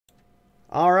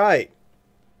All right.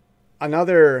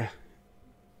 Another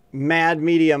Mad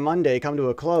Media Monday come to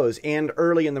a close and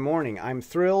early in the morning. I'm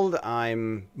thrilled.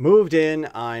 I'm moved in.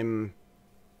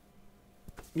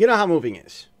 You know how moving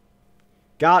is.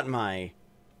 Got my,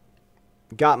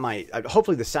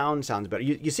 hopefully the sound sounds better.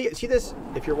 You see this?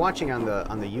 If you're watching on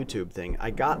the YouTube thing,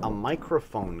 I got a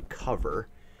microphone cover.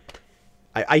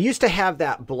 I used to have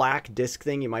that black disc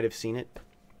thing. You might have seen it.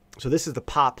 So this is the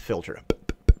pop filter.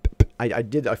 I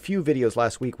did a few videos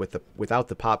last week without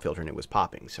the pop filter and it was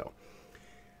popping. So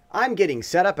I'm getting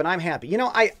set up and I'm happy. You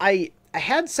know, I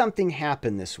had something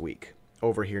happen this week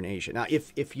over here in Asia. Now,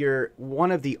 if you're one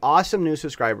of the awesome new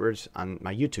subscribers on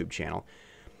my YouTube channel,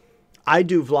 I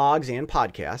do vlogs and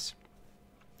podcasts.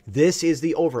 This is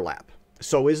the overlap.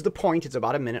 So is the point. It's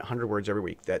about a minute, 100 words every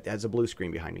week. That has a blue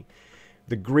screen behind me.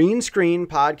 The green screen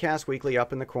podcast weekly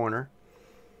up in the corner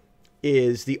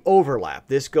is the overlap.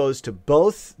 This goes to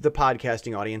both the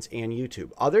podcasting audience and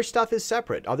YouTube. Other stuff is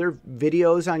separate. Other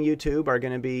videos on YouTube are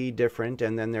going to be different.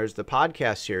 And then there's the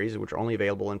podcast series, which are only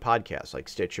available in podcasts like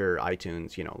Stitcher,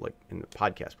 iTunes, you know, like in the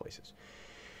podcast places.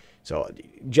 So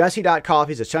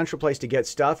Jesse.coffee is a central place to get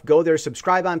stuff. Go there,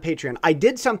 subscribe on Patreon. I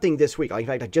did something this week. In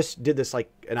fact, I just did this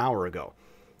like an hour ago.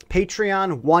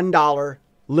 Patreon, $1,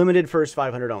 limited first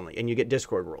 500 only. And you get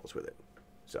Discord rules with it.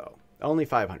 So only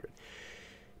 500.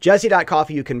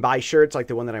 Jesse.coffee, you can buy shirts like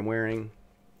the one that I'm wearing.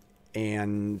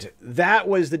 And that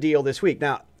was the deal this week.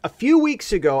 Now, a few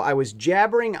weeks ago, I was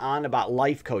jabbering on about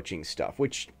life coaching stuff,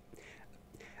 which,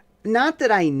 not that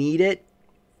I need it,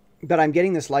 but I'm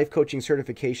getting this life coaching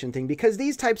certification thing because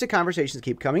these types of conversations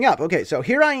keep coming up. Okay, so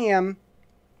here I am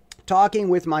talking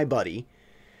with my buddy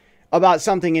about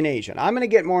something in Asia. I'm going to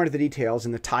get more into the details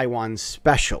in the Taiwan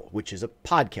Special, which is a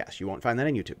podcast. You won't find that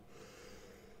on YouTube.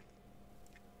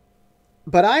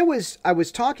 But I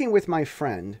was talking with my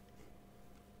friend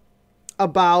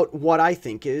about what I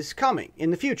think is coming in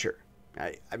the future.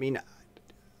 I mean,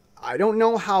 I don't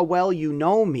know how well you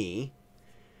know me,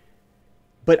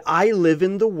 but I live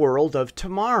in the world of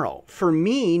tomorrow. For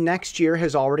me, next year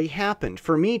has already happened.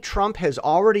 For me, Trump has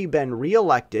already been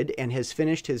reelected and has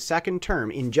finished his second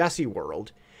term in Jesse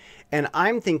world. And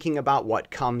I'm thinking about what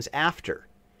comes after.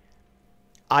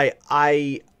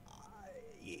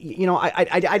 You know,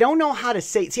 I don't know how to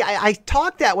say. See, I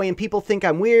talk that way, and people think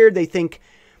I'm weird. They think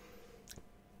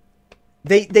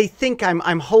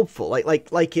I'm hopeful.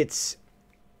 Like it's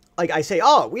like I say,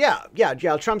 oh yeah,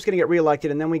 Trump's gonna get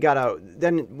reelected, and then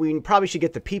we probably should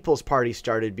get the People's Party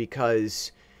started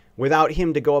because without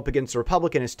him to go up against the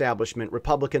Republican establishment,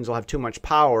 Republicans will have too much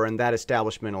power, and that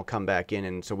establishment will come back in,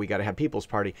 and so we got to have People's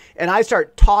Party. And I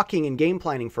start talking and game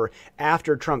planning for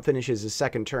after Trump finishes his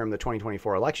second term, the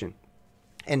 2024 election.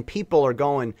 And people are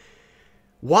going,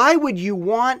 why would you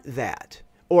want that?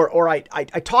 Or I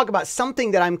talk about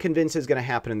something that I'm convinced is going to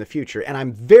happen in the future. And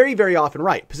I'm very, very often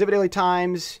right. Pacific Daily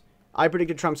Times, I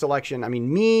predicted Trump's election. I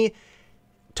mean, me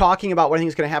talking about what I think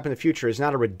is going to happen in the future is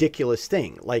not a ridiculous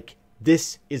thing. Like,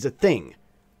 this is a thing.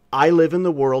 I live in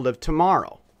the world of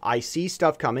tomorrow. I see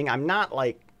stuff coming. I'm not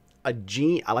like a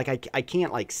genie. Like, I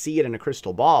can't like see it in a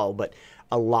crystal ball. But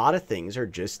a lot of things are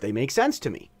just, they make sense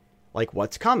to me. Like,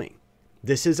 what's coming?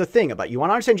 This is a thing about, you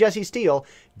want to understand Jesse Steele?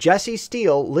 Jesse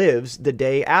Steele lives the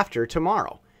day after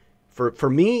tomorrow. For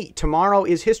me, tomorrow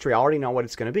is history. I already know what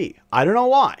it's going to be. I don't know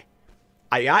why.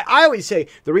 I always say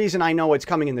the reason I know what's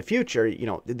coming in the future, you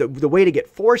know, the way to get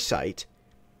foresight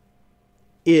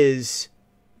is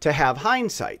to have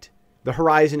hindsight. The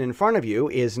horizon in front of you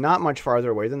is not much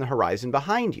farther away than the horizon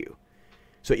behind you.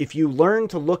 So if you learn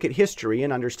to look at history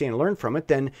and understand and learn from it,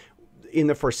 then in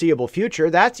the foreseeable future,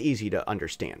 that's easy to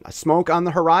understand. A smoke on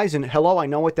the horizon. Hello, I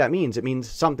know what that means. It means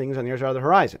something's on the other side of the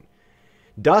horizon.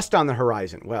 Dust on the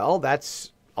horizon. Well,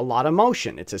 that's a lot of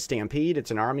motion. It's a stampede.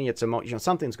 It's an army. It's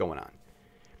something's going on.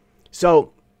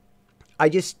 So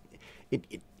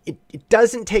it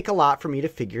doesn't take a lot for me to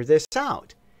figure this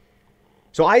out.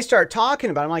 So I start talking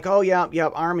about it. I'm like, oh yeah,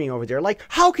 army over there. Like,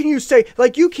 how can you say,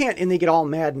 like, you can't, and they get all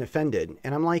mad and offended.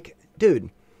 And I'm like, dude,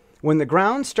 when the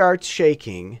ground starts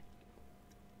shaking,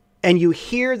 and you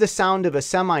hear the sound of a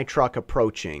semi-truck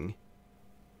approaching,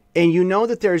 and you know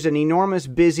that there's an enormous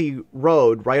busy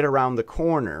road right around the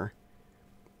corner,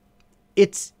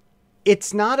 it's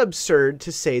not absurd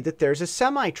to say that there's a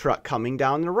semi-truck coming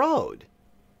down the road.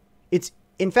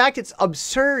 In fact, it's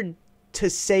absurd to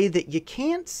say that you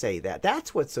can't say that.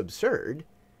 That's what's absurd.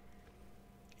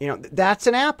 You know, that's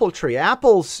an apple tree.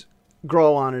 Apples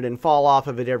grow on it and fall off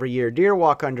of it every year. Deer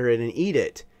walk under it and eat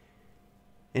it.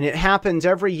 And it happens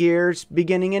every year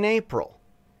beginning in April.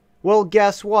 Well,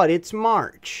 guess what? It's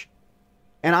March.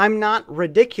 And I'm not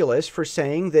ridiculous for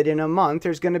saying that in a month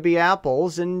there's going to be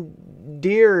apples and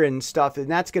deer and stuff, and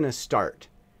that's going to start.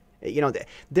 You know,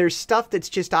 there's stuff that's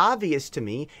just obvious to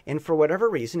me, and for whatever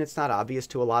reason, it's not obvious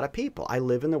to a lot of people. I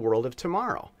live in the world of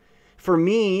tomorrow. For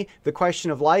me, the question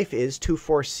of life is to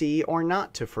foresee or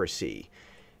not to foresee.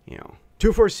 You know,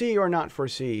 to foresee or not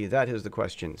foresee, that is the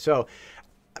question. So,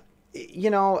 you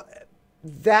know,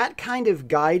 that kind of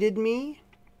guided me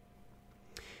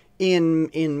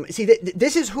in see,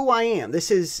 this is who I am. This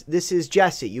is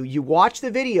Jesse. You watch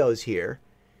the videos here,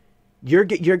 you're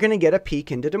going to get a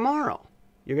peek into tomorrow.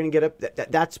 You're going to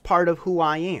get that's part of who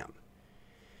I am.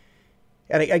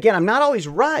 And again, I'm not always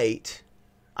right.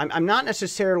 I'm not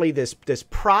necessarily this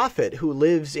prophet who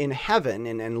lives in heaven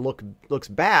and looks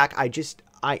back.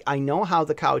 I know how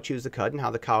the cow chews the cud and how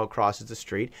the cow crosses the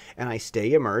street, and I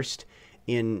stay immersed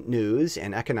in news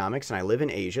and economics, and I live in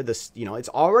Asia. This, you know, it's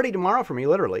already tomorrow for me,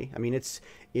 literally. I mean, it's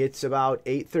about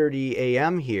 8:30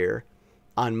 a.m. here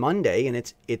on Monday, and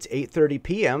it's 8:30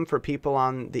 p.m. for people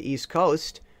on the East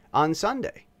Coast on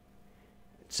Sunday.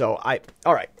 So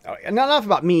all right. Enough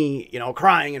about me, you know,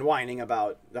 crying and whining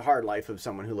about the hard life of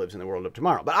someone who lives in the world of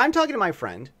tomorrow. But I'm talking to my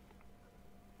friend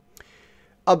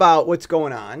about what's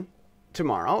going on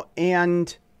tomorrow,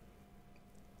 and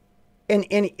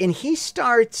he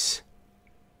starts.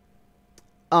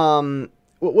 Well,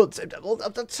 let's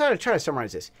try to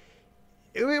summarize this.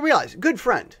 We realize, good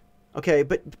friend, okay,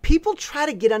 but people try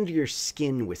to get under your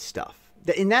skin with stuff,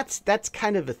 and that's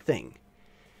kind of a thing.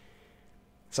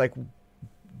 It's like,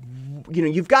 you know,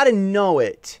 you've got to know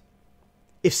it.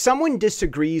 If someone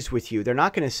disagrees with you, they're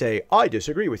not going to say, I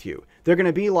disagree with you. They're going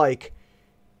to be like,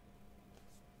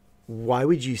 why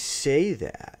would you say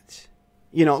that?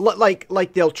 You know,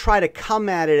 like they'll try to come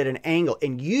at it at an angle,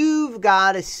 and you've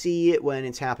got to see it when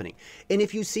it's happening. And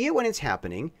if you see it when it's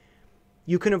happening,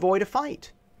 you can avoid a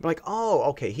fight. Like, oh,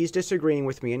 okay, he's disagreeing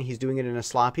with me, and he's doing it in a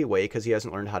sloppy way because he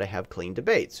hasn't learned how to have clean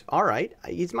debates. All right,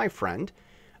 he's my friend.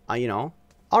 You know,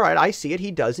 all right, I see it.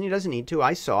 He doesn't. He doesn't need to.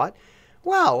 I saw it.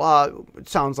 Well, it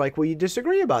sounds like we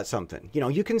disagree about something. You know,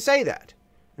 you can say that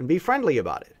and be friendly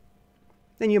about it.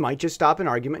 Then you might just stop an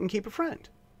argument and keep a friend.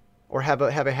 Or have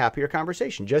a happier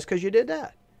conversation just because you did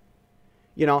that,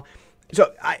 you know.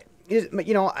 So I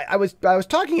was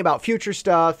talking about future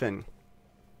stuff, and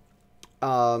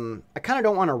I kind of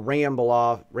don't want to ramble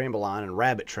on and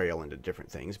rabbit trail into different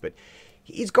things. But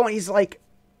he's like,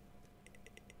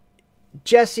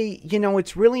 Jesse, you know,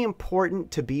 it's really important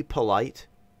to be polite.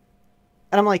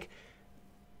 And I'm like,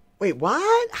 wait,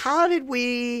 what? How did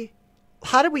we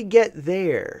get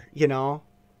there? You know.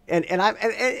 And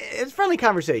it's a friendly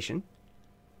conversation.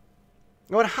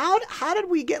 But how did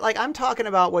we get, like, I'm talking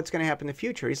about what's going to happen in the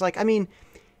future. He's like, I mean,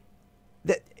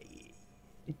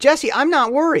 Jesse, I'm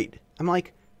not worried. I'm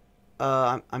like,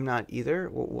 I'm not either.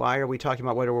 Why are we talking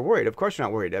about whether we're worried? Of course we're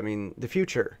not worried. I mean, the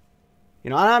future. You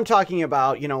know, and I'm talking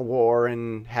about, you know, war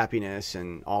and happiness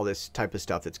and all this type of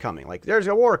stuff that's coming. Like, there's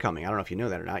a war coming. I don't know if you know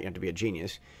that or not. You have to be a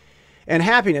genius. And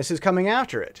happiness is coming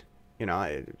after it. You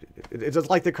know, it's just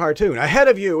like the cartoon. Ahead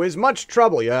of you is much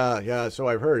trouble. Yeah, so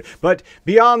I've heard. But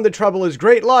beyond the trouble is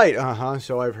great light.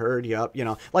 So I've heard. Yep, you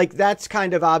know, like that's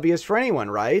kind of obvious for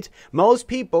anyone, right? Most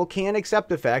people can't accept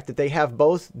the fact that they have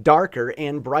both darker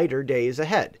and brighter days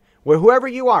ahead. Whoever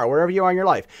you are, wherever you are in your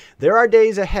life, there are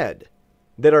days ahead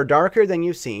that are darker than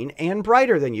you've seen and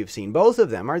brighter than you've seen. Both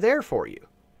of them are there for you.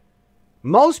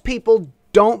 Most people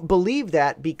don't believe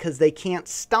that because they can't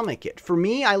stomach it. For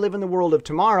me, I live in the world of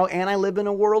tomorrow, and I live in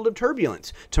a world of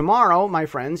turbulence. Tomorrow, my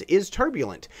friends, is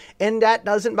turbulent, and that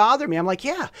doesn't bother me. I'm like,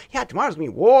 yeah, tomorrow's gonna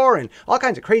be war and all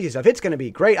kinds of crazy stuff. It's gonna be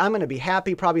great. I'm gonna be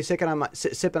happy, probably sipping on my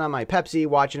Pepsi,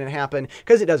 watching it happen,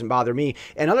 because it doesn't bother me.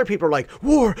 And other people are like,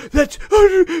 war, that's,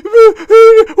 what are we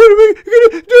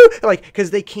gonna do? Like,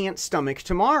 because they can't stomach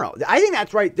tomorrow. I think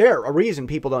that's right there a reason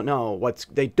people don't know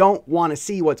they don't want to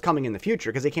see what's coming in the future,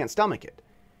 because they can't stomach it.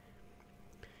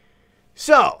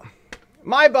 So,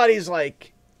 my buddy's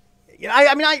like, he's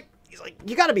like,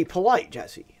 you got to be polite,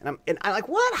 Jesse. And I'm like,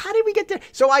 what? How did we get there?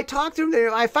 So I talked to him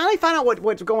there. I finally found out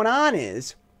what's going on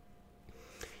is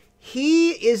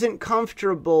he isn't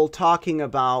comfortable talking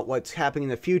about what's happening in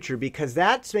the future because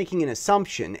that's making an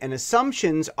assumption, and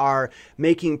assumptions are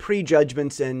making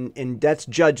prejudgments, and that's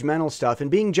judgmental stuff. And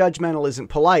being judgmental isn't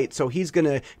polite. So he's going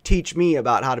to teach me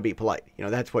about how to be polite. You know,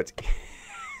 that's what's.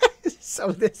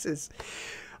 So this is.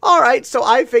 All right, so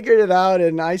I figured it out,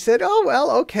 and I said, oh,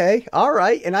 well, okay, all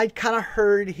right. And I kind of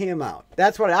heard him out.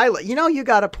 That's what you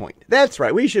got a point. That's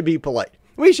right. We should be polite.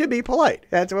 We should be polite.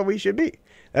 That's what we should be.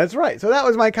 That's right. So that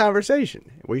was my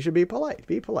conversation. We should be polite.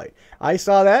 Be polite. I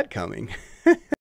saw that coming.